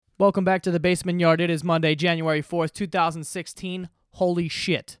Welcome back to the Basement Yard. It is Monday, January 4th, 2016. Holy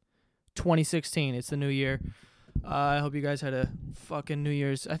shit. 2016. It's the new year. I hope you guys had a fucking New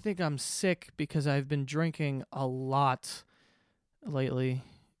Year's. I think I'm sick because I've been drinking a lot lately.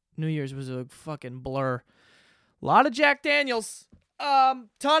 New Year's was a fucking blur. A lot of Jack Daniels. Ton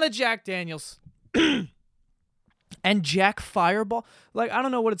of Jack Daniels. And Jack Fireball. Like, I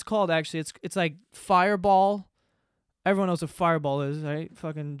don't know what it's called, actually. It's like Fireball. Everyone knows what Fireball is, right?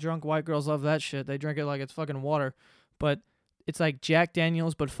 Fucking drunk white girls love that shit. They drink it like it's fucking water. But it's like Jack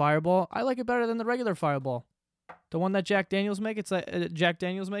Daniels, but Fireball. I like it better than the regular Fireball. The one that Jack Daniels makes,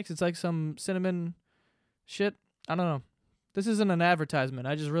 it's like some cinnamon shit. I don't know. This isn't an advertisement.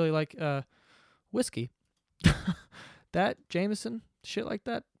 I just really like whiskey. That, Jameson, shit like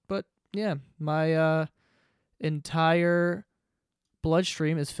that. But yeah, my entire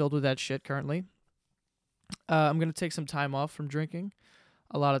bloodstream is filled with that shit currently. I'm going to take some time off from drinking.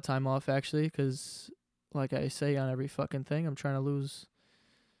 A lot of time off, actually, because like I say on every fucking thing, I'm trying to lose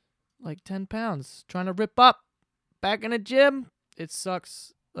like 10 pounds. Trying to rip up. Back in the gym. It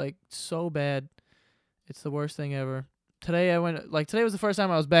sucks like so bad. It's the worst thing ever. Today was the first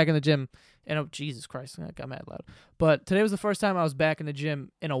time I was back in the gym. And oh, Jesus Christ, I got mad loud. But today was the first time I was back in the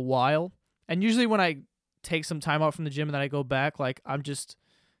gym in a while. And usually when I take some time out from the gym and then I go back, like I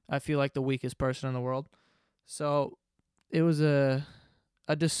feel like the weakest person in the world. So it was a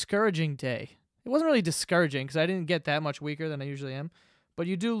discouraging day. It wasn't really discouraging because I didn't get that much weaker than I usually am. But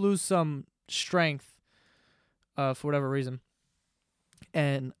you do lose some strength for whatever reason.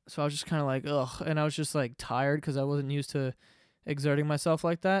 And so I was just kind of like, ugh. And I was just like tired because I wasn't used to exerting myself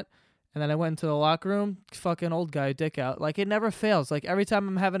like that. And then I went into the locker room, fucking old guy, dick out. Like, it never fails. Like, every time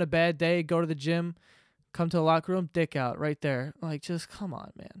I'm having a bad day, go to the gym, come to the locker room, dick out right there. Like, just come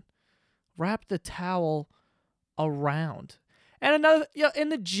on, man. Wrap the towel around. And in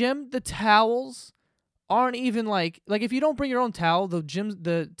the gym, the towels aren't even like if you don't bring your own towel,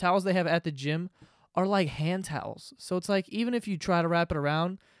 the towels they have at the gym are like hand towels. So it's like, even if you try to wrap it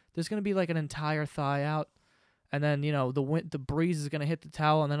around, there's going to be like an entire thigh out. And then, the breeze is going to hit the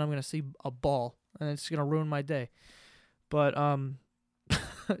towel, and then I'm going to see a ball, and it's going to ruin my day. But,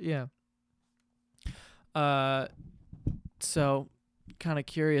 yeah. So, kind of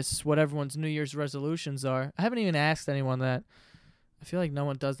curious what everyone's New Year's resolutions are. I haven't even asked anyone that. I feel like no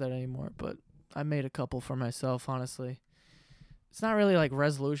one does that anymore, but I made a couple for myself, honestly. It's not really like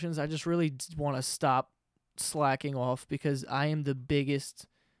resolutions. I just really want to stop slacking off because I am the biggest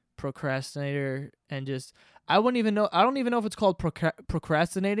procrastinator and just I don't even know if it's called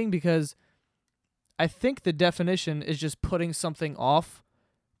procrastinating because I think the definition is just putting something off,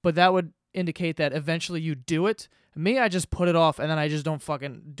 but that would indicate that eventually you do it. Me, I just put it off and then I just don't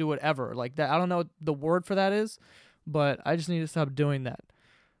fucking do it ever. Like that, I don't know what the word for that is, but I just need to stop doing that.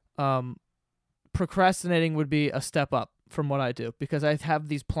 Procrastinating would be a step up from what I do because I have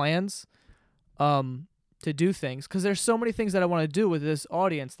these plans to do things because there's so many things that I want to do with this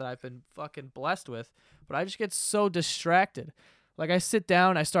audience that I've been fucking blessed with, but I just get so distracted. Like, I sit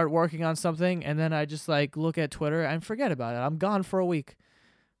down, I start working on something, and then I just like look at Twitter and forget about it. I'm gone for a week.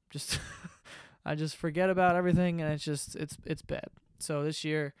 I just forget about everything, and it's bad. So this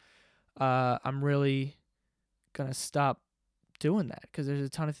year, I'm really gonna stop doing that because there's a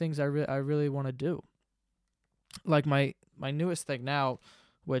ton of things I really want to do. Like my newest thing now,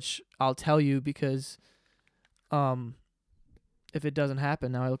 which I'll tell you because if it doesn't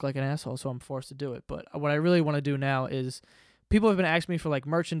happen, now I look like an asshole, so I'm forced to do it. But what I really want to do now is, people have been asking me for like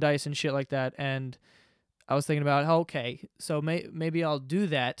merchandise and shit like that, and I was thinking about, okay, so maybe I'll do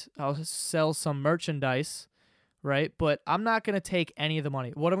that. I'll sell some merchandise, right? But I'm not going to take any of the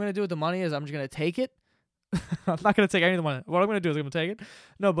money. What I'm going to do with the money is I'm just going to take it. I'm not going to take any of the money. What I'm going to do is I'm going to take it.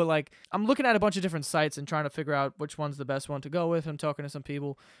 No, but like, I'm looking at a bunch of different sites and trying to figure out which one's the best one to go with. I'm talking to some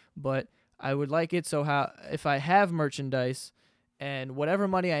people, but I would like it so if I have merchandise and whatever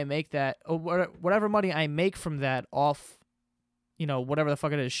money I make whatever money I make from that off, whatever the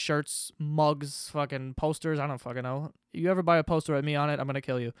fuck it is, shirts, mugs, fucking posters, I don't fucking know. You ever buy a poster with me on it, I'm going to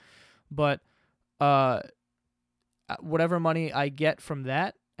kill you. But whatever money I get from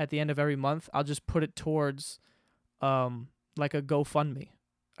that at the end of every month, I'll just put it towards like a GoFundMe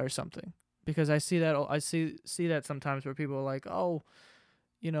or something. Because I see that sometimes where people are like, oh,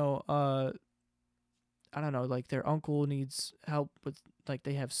 I don't know, like their uncle needs help with, like,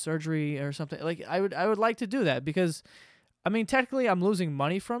 they have surgery or something. Like, I would like to do that because, I mean, technically I'm losing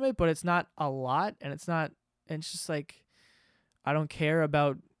money from it, but it's not a lot, and it's just like, I don't care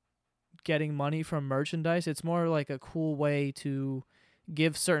about getting money from merchandise. It's more like a cool way to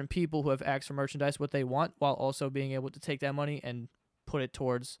give certain people who have asked for merchandise what they want while also being able to take that money and put it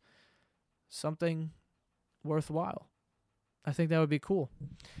towards something worthwhile. I think that would be cool.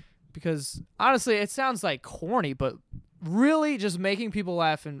 Because honestly, it sounds like corny, but really just making people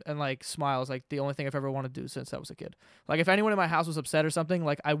laugh and like smile is like the only thing I've ever wanted to do since I was a kid. Like if anyone in my house was upset or something,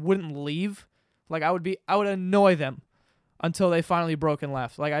 like I wouldn't leave. Like I would annoy them until they finally broke and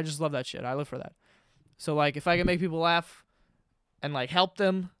left. Like I just love that shit. I live for that. So like if I can make people laugh and like help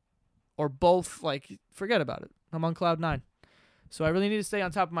them or both, like forget about it. I'm on cloud 9. So I really need to stay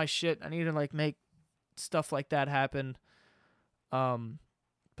on top of my shit. I need to like make stuff like that happen.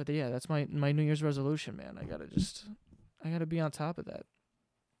 But yeah, that's my New Year's resolution, man. I gotta be on top of that.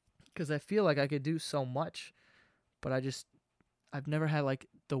 Because I feel like I could do so much, but I've never had like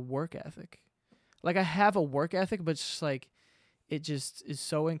the work ethic. Like I have a work ethic, but it's just like, it just is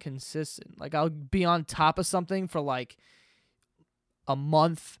so inconsistent. Like I'll be on top of something for like a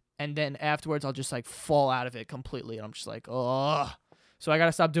month, and then afterwards I'll just like fall out of it completely. And I'm just like, oh. So I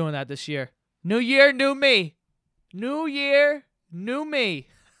gotta stop doing that this year. New year, new me. New year, new me.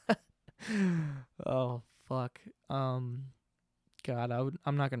 Oh fuck. God,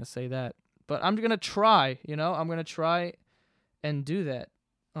 I'm not gonna say that, but I'm gonna try. You know, I'm gonna try and do that.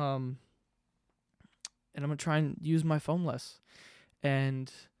 And I'm gonna try and use my phone less,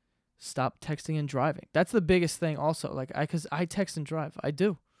 and stop texting and driving. That's the biggest thing. Also, like because I text and drive. I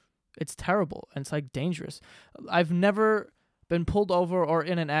do. It's terrible and it's like dangerous. I've never been pulled over or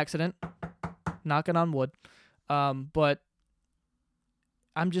in an accident. Knocking on wood. But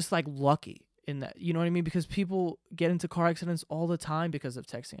I'm just like lucky in that, you know what I mean? Because people get into car accidents all the time because of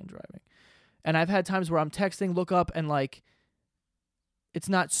texting and driving. And I've had times where I'm texting, look up, and like, it's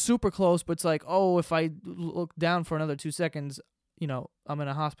not super close, but it's like, oh, if I look down for another 2 seconds, you know, I'm in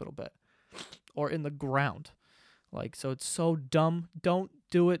a hospital bed or in the ground. Like, so it's so dumb. Don't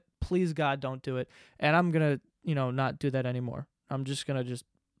do it. Please, God, don't do it. And I'm going to, you know, not do that anymore. I'm just going to just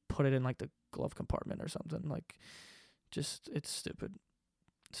put it in like the glove compartment or something. Like, just, it's stupid.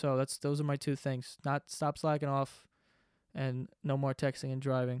 So those are my 2 things. Not stop slacking off, and no more texting and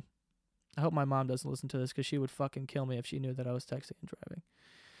driving. I hope my mom doesn't listen to this, because she would fucking kill me if she knew that I was texting and driving.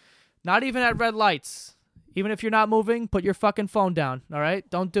 Not even at red lights. Even if you're not moving, put your fucking phone down, all right?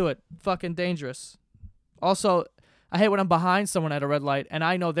 Don't do it. Fucking dangerous. Also, I hate when I'm behind someone at a red light, and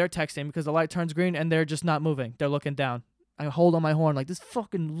I know they're texting because the light turns green, and they're just not moving. They're looking down. I hold on my horn like, this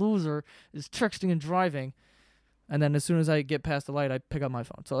fucking loser is texting and driving. And then as soon as I get past the light, I pick up my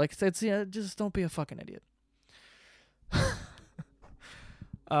phone. So like, it's just don't be a fucking idiot.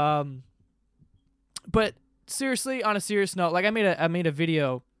 But seriously, on a serious note, like I made a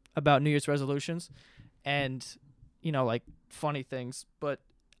video about New Year's resolutions, and you know, like funny things. But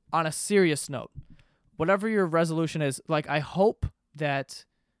on a serious note, whatever your resolution is, like I hope that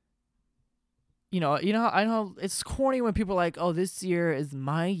I know it's corny when people are like, oh, this year is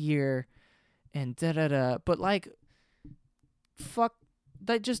my year, and da da da. But like, fuck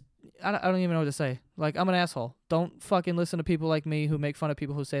that. Just I don't even know what to say. Like, I'm an asshole. Don't fucking listen to people like me who make fun of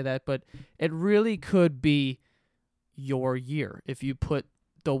people who say that. But it really could be your year if you put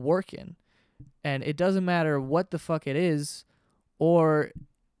the work in, and it doesn't matter what the fuck it is, or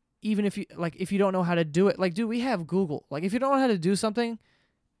even if you don't know how to do it. Like, dude, we have Google. Like, if you don't know how to do something,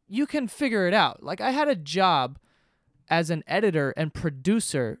 you can figure it out. Like, I had a job as an editor and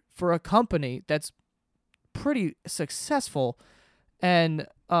producer for a company that's pretty successful, and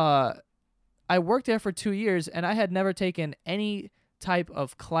I worked there for 2 years, and I had never taken any type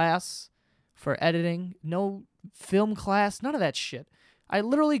of class for editing, no film class, none of that shit. I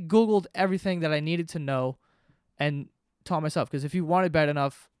literally Googled everything that I needed to know and taught myself, because if you want it bad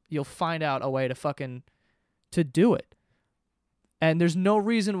enough, you'll find out a way to do it. And there's no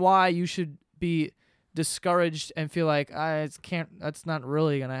reason why you should be discouraged and feel like that's not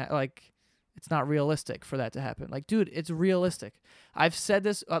really gonna, like, it's not realistic for that to happen. Like, dude, it's realistic. I've said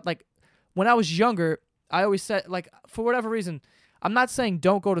this, like, when I was younger, I always said, like, for whatever reason, I'm not saying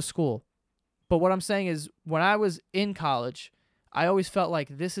don't go to school, but what I'm saying is when I was in college, I always felt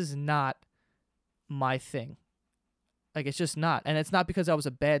like this is not my thing. Like, it's just not. And it's not because I was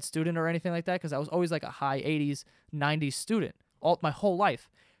a bad student or anything like that, because I was always like a high 80s, 90s student my whole life.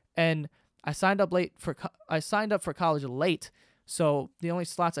 And I signed up for college late, so the only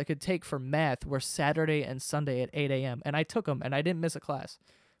slots I could take for math were Saturday and Sunday at 8 a.m. And I took them, and I didn't miss a class.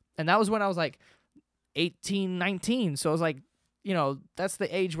 And that was when I was like 18, 19. So I was like, you know, that's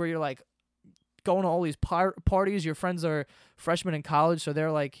the age where you're like going to all these parties. Your friends are freshmen in college, so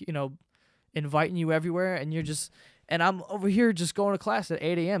they're like, you know, inviting you everywhere, and you're just, and I'm over here just going to class at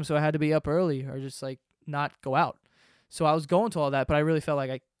 8 a.m. So I had to be up early or just like not go out. So I was going to all that, but I really felt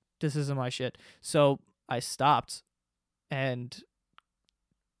like this isn't my shit. So I stopped and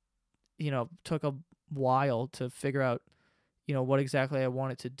took a while to figure out, what exactly I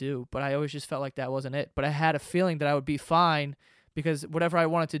wanted to do. But I always just felt like that wasn't it. But I had a feeling that I would be fine because whatever I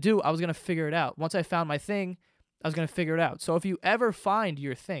wanted to do, I was going to figure it out. Once I found my thing, I was going to figure it out. So if you ever find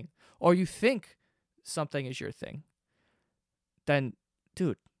your thing or you think something is your thing, then,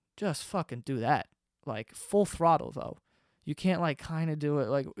 dude, just fucking do that. Like, full throttle, though. You can't, like, kind of do it,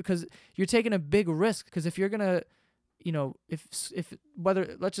 like, because you're taking a big risk. Because if you're going to, if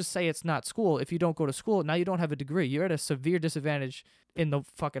whether, let's just say it's not school, if you don't go to school, now you don't have a degree. You're at a severe disadvantage in the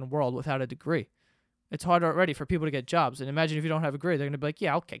fucking world without a degree. It's hard already for people to get jobs. And imagine if you don't have a degree, they're going to be like,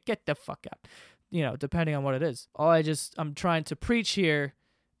 yeah, okay, get the fuck out. Depending on what it is. I'm trying to preach here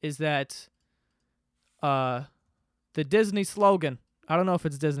is that the Disney slogan, I don't know if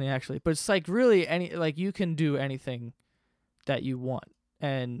it's Disney actually, but it's like really you can do anything that you want.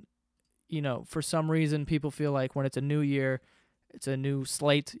 And, for some reason people feel like when it's a new year, it's a new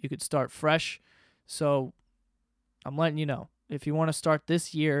slate, you could start fresh. So I'm letting you know, if you want to start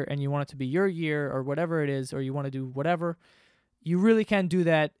this year and you want it to be your year or whatever it is, or you want to do whatever, you really can do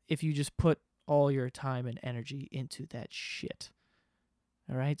that if you just put all your time and energy into that shit.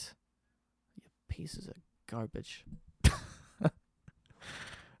 All right? You pieces of garbage.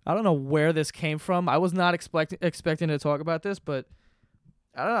 I don't know where this came from. I was not expecting to talk about this, but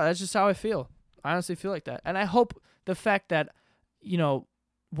I don't know. That's just how I feel. I honestly feel like that. And I hope the fact that,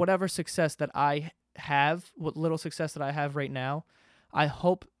 whatever success that I have, what little success that I have right now, I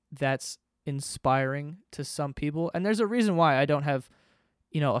hope that's inspiring to some people. And there's a reason why I don't have,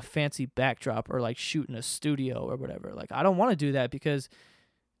 a fancy backdrop or like shoot in a studio or whatever. Like, I don't want to do that because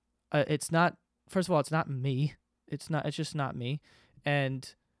it's not, first of all, it's not me. It's just not me. And,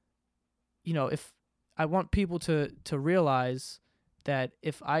 if I want people to realize that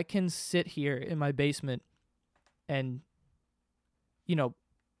if I can sit here in my basement and,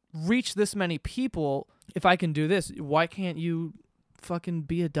 reach this many people, if I can do this, why can't you fucking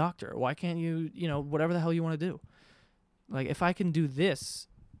be a doctor? Why can't you, whatever the hell you want to do? Like, if I can do this,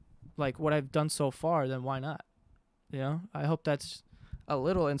 like what I've done so far, then why not? I hope that's a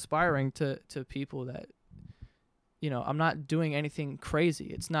little inspiring to people that, I'm not doing anything crazy.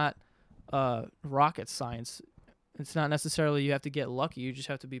 It's not rocket science. It's not necessarily you have to get lucky. You just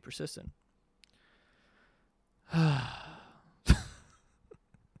have to be persistent.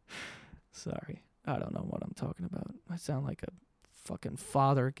 Sorry. I don't know what I'm talking about. I sound like a fucking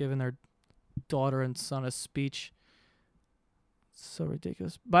father giving their daughter and son a speech. It's so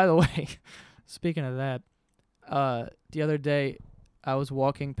ridiculous. By the way, speaking of that, the other day I was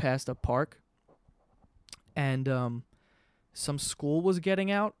walking past a park and some school was getting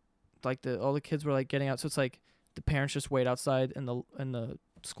out. Like all the kids were like getting out. So it's like the parents just wait outside in the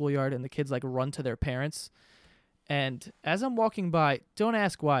schoolyard and the kids like run to their parents. And as I'm walking by, don't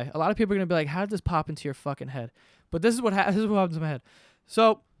ask why. A lot of people are going to be like, how did this pop into your fucking head? But this is what happens in my head.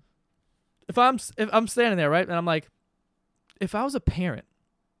 So if I'm standing there, right, and I'm like, if I was a parent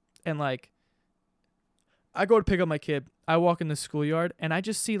and like I go to pick up my kid, I walk in the schoolyard and I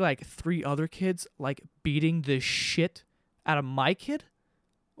just see like 3 other kids like beating the shit out of my kid,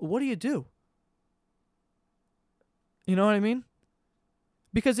 what do you do? You know what I mean?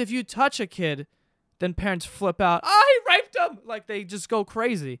 Because if you touch a kid, then parents flip out. Oh, he raped him! Like, they just go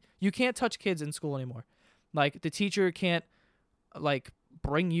crazy. You can't touch kids in school anymore. Like, the teacher can't, like,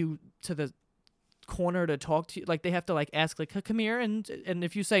 bring you to the corner to talk to you. Like, they have to, like, ask, like, come here. And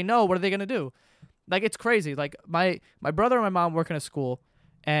if you say no, what are they going to do? Like, it's crazy. Like, my brother and my mom work in a school,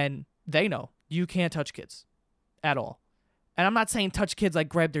 and they know you can't touch kids at all. And I'm not saying touch kids like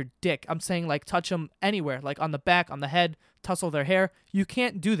grab their dick. I'm saying, like, touch them anywhere, like on the back, on the head, tussle their hair. You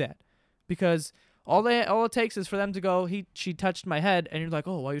can't do that because all it takes is for them to go, she touched my head, and you're like,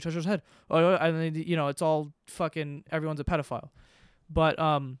 oh, why you touched his head? Oh, and it's all fucking, everyone's a pedophile. But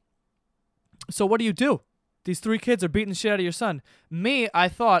so what do? These 3 kids are beating the shit out of your son. Me,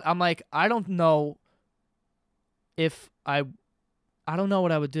 I'm like, I don't know if I don't know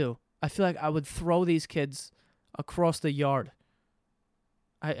what I would do. I feel like I would throw these kids across the yard.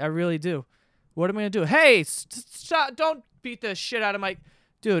 I really do. What am I going to do? Hey, stop, don't beat the shit out of my...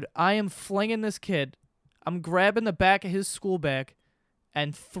 Dude, I am flinging this kid. I'm grabbing the back of his school bag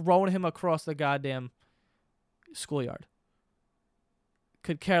and throwing him across the goddamn schoolyard.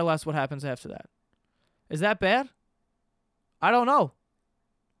 Could care less what happens after that. Is that bad? I don't know.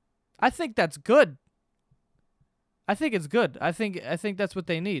 I think that's good. I think it's good. I think that's what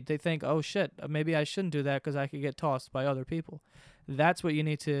they need. They think, oh shit, maybe I shouldn't do that because I could get tossed by other people. That's what you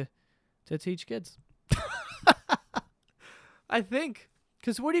need to teach kids. I think.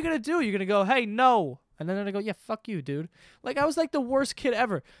 Because what are you going to do? You're going to go, hey, no. And then they're going to go, yeah, fuck you, dude. Like, I was like the worst kid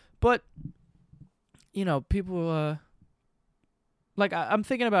ever. But people like I'm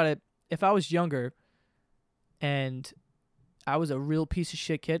thinking about it. If I was younger and I was a real piece of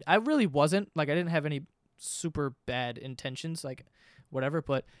shit kid, I really wasn't. Like I didn't have any super bad intentions, like whatever.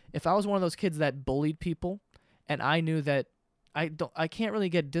 But if I was one of those kids that bullied people, and I knew that I can't really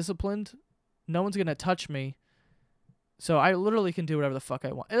get disciplined, no one's gonna touch me, so I literally can do whatever the fuck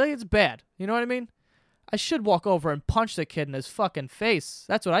I want. Like, it's bad. You know what I mean? I should walk over and punch the kid in his fucking face.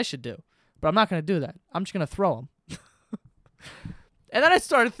 That's what I should do. But I'm not gonna do that. I'm just gonna throw him. And then I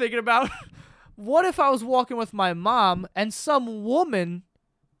started thinking about, what if I was walking with my mom and some woman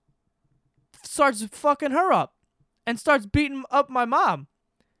starts fucking her up and starts beating up my mom?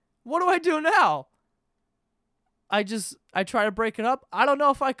 What do I do now? I try to break it up. I don't know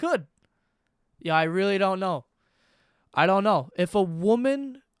if I could. Yeah, I really don't know. I don't know. If a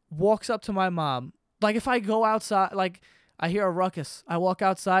woman walks up to my mom, like if I go outside, like I hear a ruckus, I walk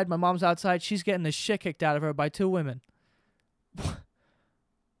outside, my mom's outside, she's getting the shit kicked out of her by two women.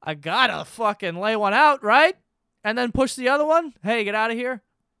 I gotta fucking lay one out, right? And then push the other one? Hey, get out of here.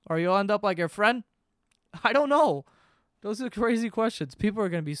 Or you'll end up like your friend? I don't know. Those are crazy questions. People are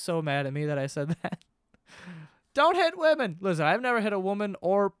going to be so mad at me that I said that. Don't hit women. Listen, I've never hit a woman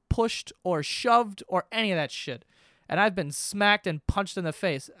or pushed or shoved or any of that shit. And I've been smacked and punched in the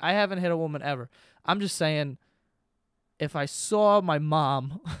face. I haven't hit a woman ever. I'm just saying, if I saw my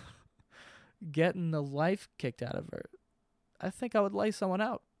mom getting the life kicked out of her, I think I would lay someone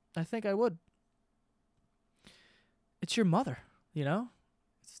out. I think I would. It's your mother, you know?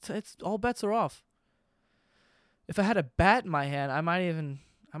 It's all bets are off. If I had a bat in my hand, I might even,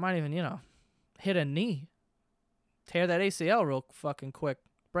 hit a knee. Tear that ACL real fucking quick.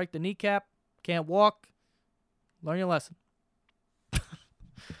 Break the kneecap. Can't walk. Learn your lesson.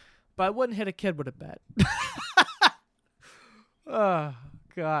 But I wouldn't hit a kid with a bat. Oh,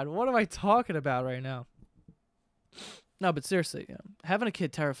 God. What am I talking about right now? No, but seriously, having a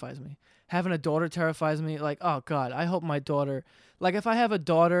kid terrifies me. Having a daughter terrifies me. Like, oh, God, I hope my daughter... Like, if I have a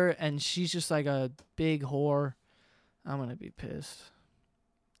daughter and she's just like a big whore, I'm going to be pissed.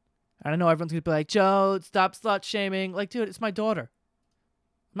 And I know everyone's going to be like, Joe, stop slut-shaming. Like, dude, it's my daughter.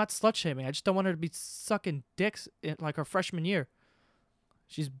 I'm not slut-shaming. I just don't want her to be sucking dicks in, like, her freshman year.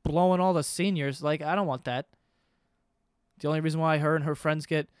 She's blowing all the seniors. Like, I don't want that. The only reason why her and her friends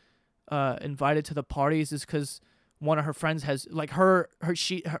get invited to the parties is because one of her friends has, like,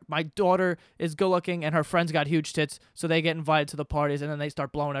 my daughter is good looking and her friends got huge tits, so they get invited to the parties and then they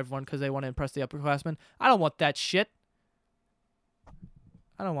start blowing everyone because they want to impress the upperclassmen. I don't want that shit.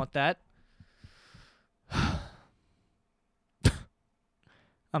 I don't want that.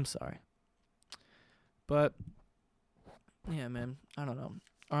 I'm sorry. But, yeah, man, I don't know.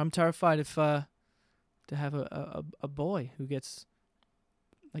 Or I'm terrified if, to have a boy who gets,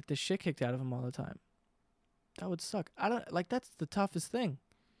 like, the shit kicked out of him all the time. That would suck. That's the toughest thing.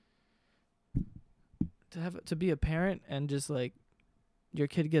 To be a parent and just, like, your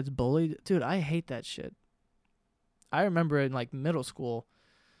kid gets bullied. Dude, I hate that shit. I remember in, like, middle school,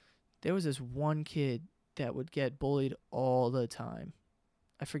 there was this one kid that would get bullied all the time.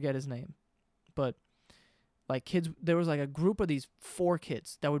 I forget his name. But, like, kids, there was, like, a group of these 4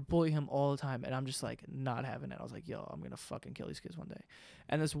 kids that would bully him all the time. And I'm just, like, not having it. I was like, yo, I'm going to fucking kill these kids one day.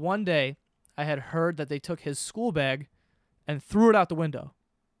 And this one day, I had heard that they took his school bag and threw it out the window.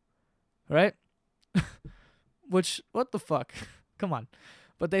 Right? Which, what the fuck? Come on.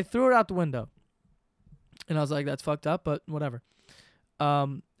 But they threw it out the window. And I was like, that's fucked up, but whatever.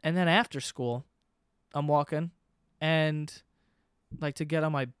 And then after school, I'm walking and, like, to get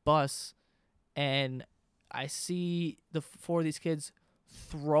on my bus, and I see the 4 of these kids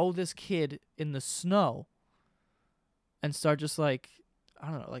throw this kid in the snow and start just, like, I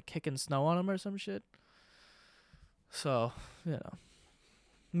don't know, like kicking snow on him or some shit. So,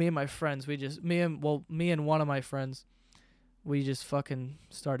 me and my friends, me and one of my friends, we just fucking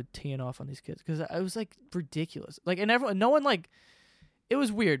started teeing off on these kids because it was, like, ridiculous. Like, and everyone, no one, like, it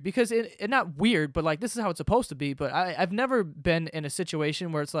was weird because it not weird, but, like, this is how it's supposed to be. But I've never been in a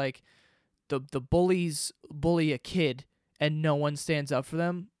situation where it's like the bullies bully a kid and no one stands up for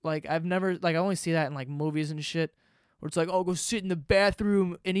them. Like, I've never, like, I only see that in, like, movies and shit. Where it's like, oh, go sit in the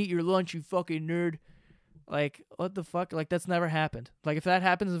bathroom and eat your lunch, you fucking nerd. Like, what the fuck? Like, that's never happened. Like, if that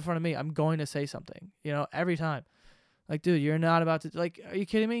happens in front of me, I'm going to say something, every time. Like, dude, you're not about to, like, are you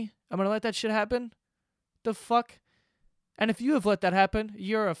kidding me? I'm going to let that shit happen? The fuck? And if you have let that happen,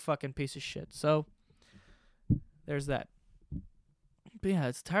 you're a fucking piece of shit. So, there's that. But yeah,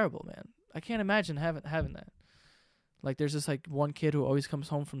 it's terrible, man. I can't imagine having that. Like, there's this, like, one kid who always comes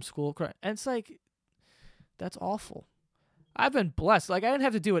home from school crying. And it's like, that's awful. I've been blessed. Like, I didn't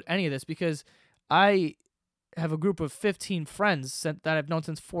have to deal with any of this because I have a group of 15 friends that I've known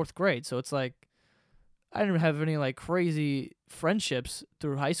since 4th grade. So it's like, I didn't have any, like, crazy friendships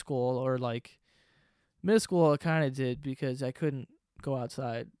through high school or, like, middle school. I kind of did because I couldn't go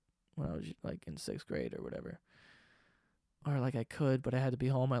outside when I was, like, in 6th grade or whatever. Or, like, I could, but I had to be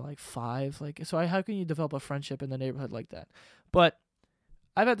home at, like, 5. Like, so how can you develop a friendship in the neighborhood like that? But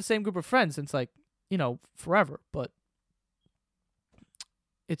I've had the same group of friends since, like, forever. But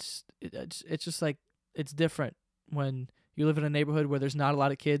it's just, like, it's different when you live in a neighborhood where there's not a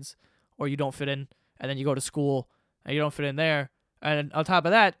lot of kids or you don't fit in, and then you go to school and you don't fit in there. And on top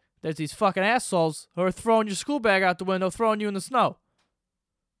of that, there's these fucking assholes who are throwing your school bag out the window, throwing you in the snow.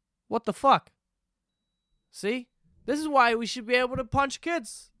 What the fuck? See? This is why we should be able to punch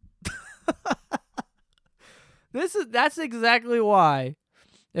kids. That's exactly why.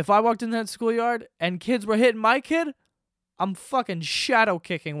 If I walked in that schoolyard and kids were hitting my kid, I'm fucking shadow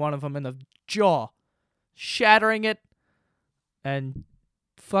kicking one of them in the jaw, shattering it, and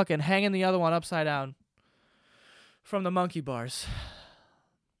fucking hanging the other one upside down from the monkey bars.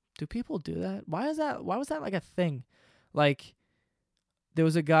 Do people do that? Why was that like a thing? Like, there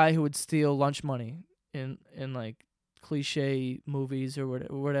was a guy who would steal lunch money in like cliche movies or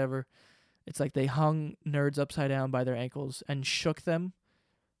whatever. It's like they hung nerds upside down by their ankles and shook them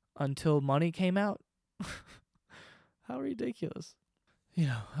until money came out. How ridiculous.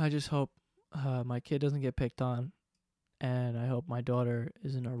 I just hope my kid doesn't get picked on, and I hope my daughter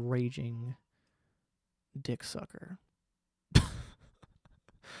isn't a raging dick sucker.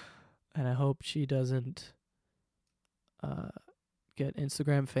 And I hope she doesn't get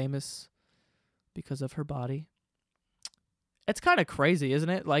Instagram famous because of her body. It's kind of crazy, isn't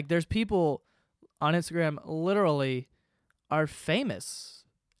it? Like, there's people on Instagram literally are famous.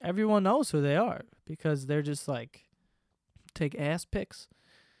 Everyone knows who they are because they're just like, take ass pics.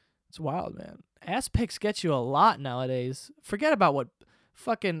 It's wild, man. Ass pics get you a lot nowadays. Forget about what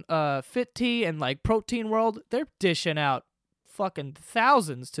fucking Fit Tea and like Protein World, they're dishing out fucking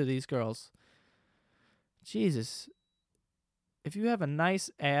thousands to these girls. Jesus. If you have a nice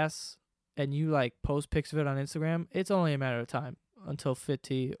ass and you like post pics of it on Instagram, it's only a matter of time until Fit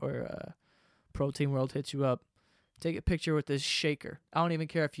Tea or Protein World hits you up. Take a picture with this shaker. I don't even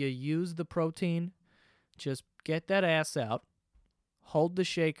care if you use the protein. Just get that ass out, hold the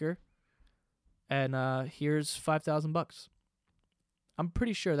shaker, and here's $5,000. I'm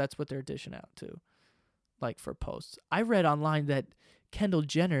pretty sure that's what they're dishing out too, like for posts. I read online that Kendall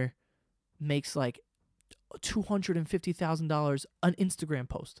Jenner makes like $250,000 an Instagram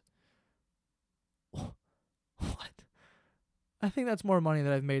post. What? I think that's more money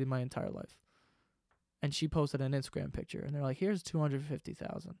than I've made in my entire life. And she posted an Instagram picture, and they're like, "Here's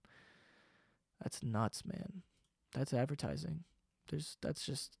 $250,000." That's nuts, man. That's advertising. That's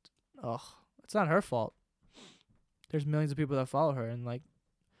just, it's not her fault. There's millions of people that follow her, and like,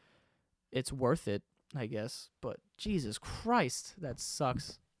 it's worth it, I guess. But Jesus Christ, that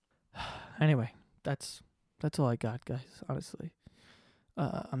sucks. Anyway, that's all I got, guys. Honestly,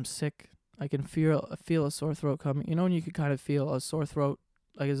 I'm sick. I can feel a sore throat coming. You know when you can kind of feel a sore throat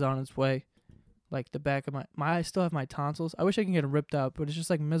like is on its way, like the back of my I still have my tonsils. I wish I could get them ripped out, but it's just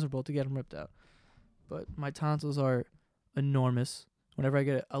like miserable to get them ripped out. But my tonsils are enormous. Whenever I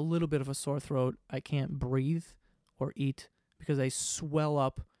get a little bit of a sore throat, I can't breathe or eat because they swell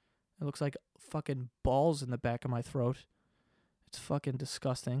up. It looks like fucking balls in the back of my throat. It's fucking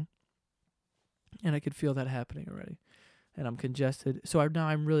disgusting. And I could feel that happening already. And I'm congested. So now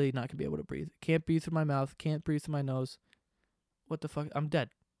I'm really not going to be able to breathe. Can't breathe through my mouth. Can't breathe through my nose. What the fuck? I'm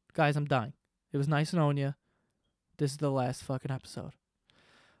dead. Guys, I'm dying. It was nice knowing you. This is the last fucking episode.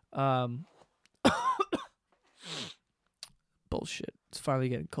 Bullshit. It's finally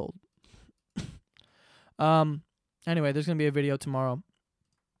getting cold. Anyway, there's going to be a video tomorrow.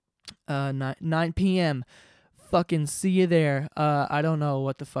 9 p.m. Fucking see you there. I don't know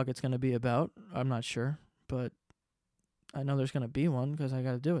what the fuck it's going to be about. I'm not sure. But I know there's going to be one because I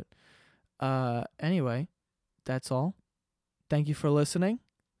got to do it. Anyway, that's all. Thank you for listening.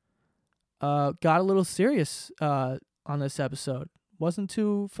 Got a little serious on this episode. Wasn't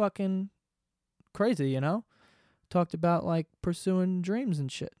too fucking crazy, Talked about, like, pursuing dreams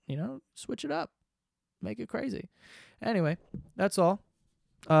and shit, Switch it up. Make it crazy. Anyway, that's all.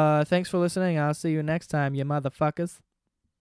 Thanks for listening. I'll see you next time, you motherfuckers.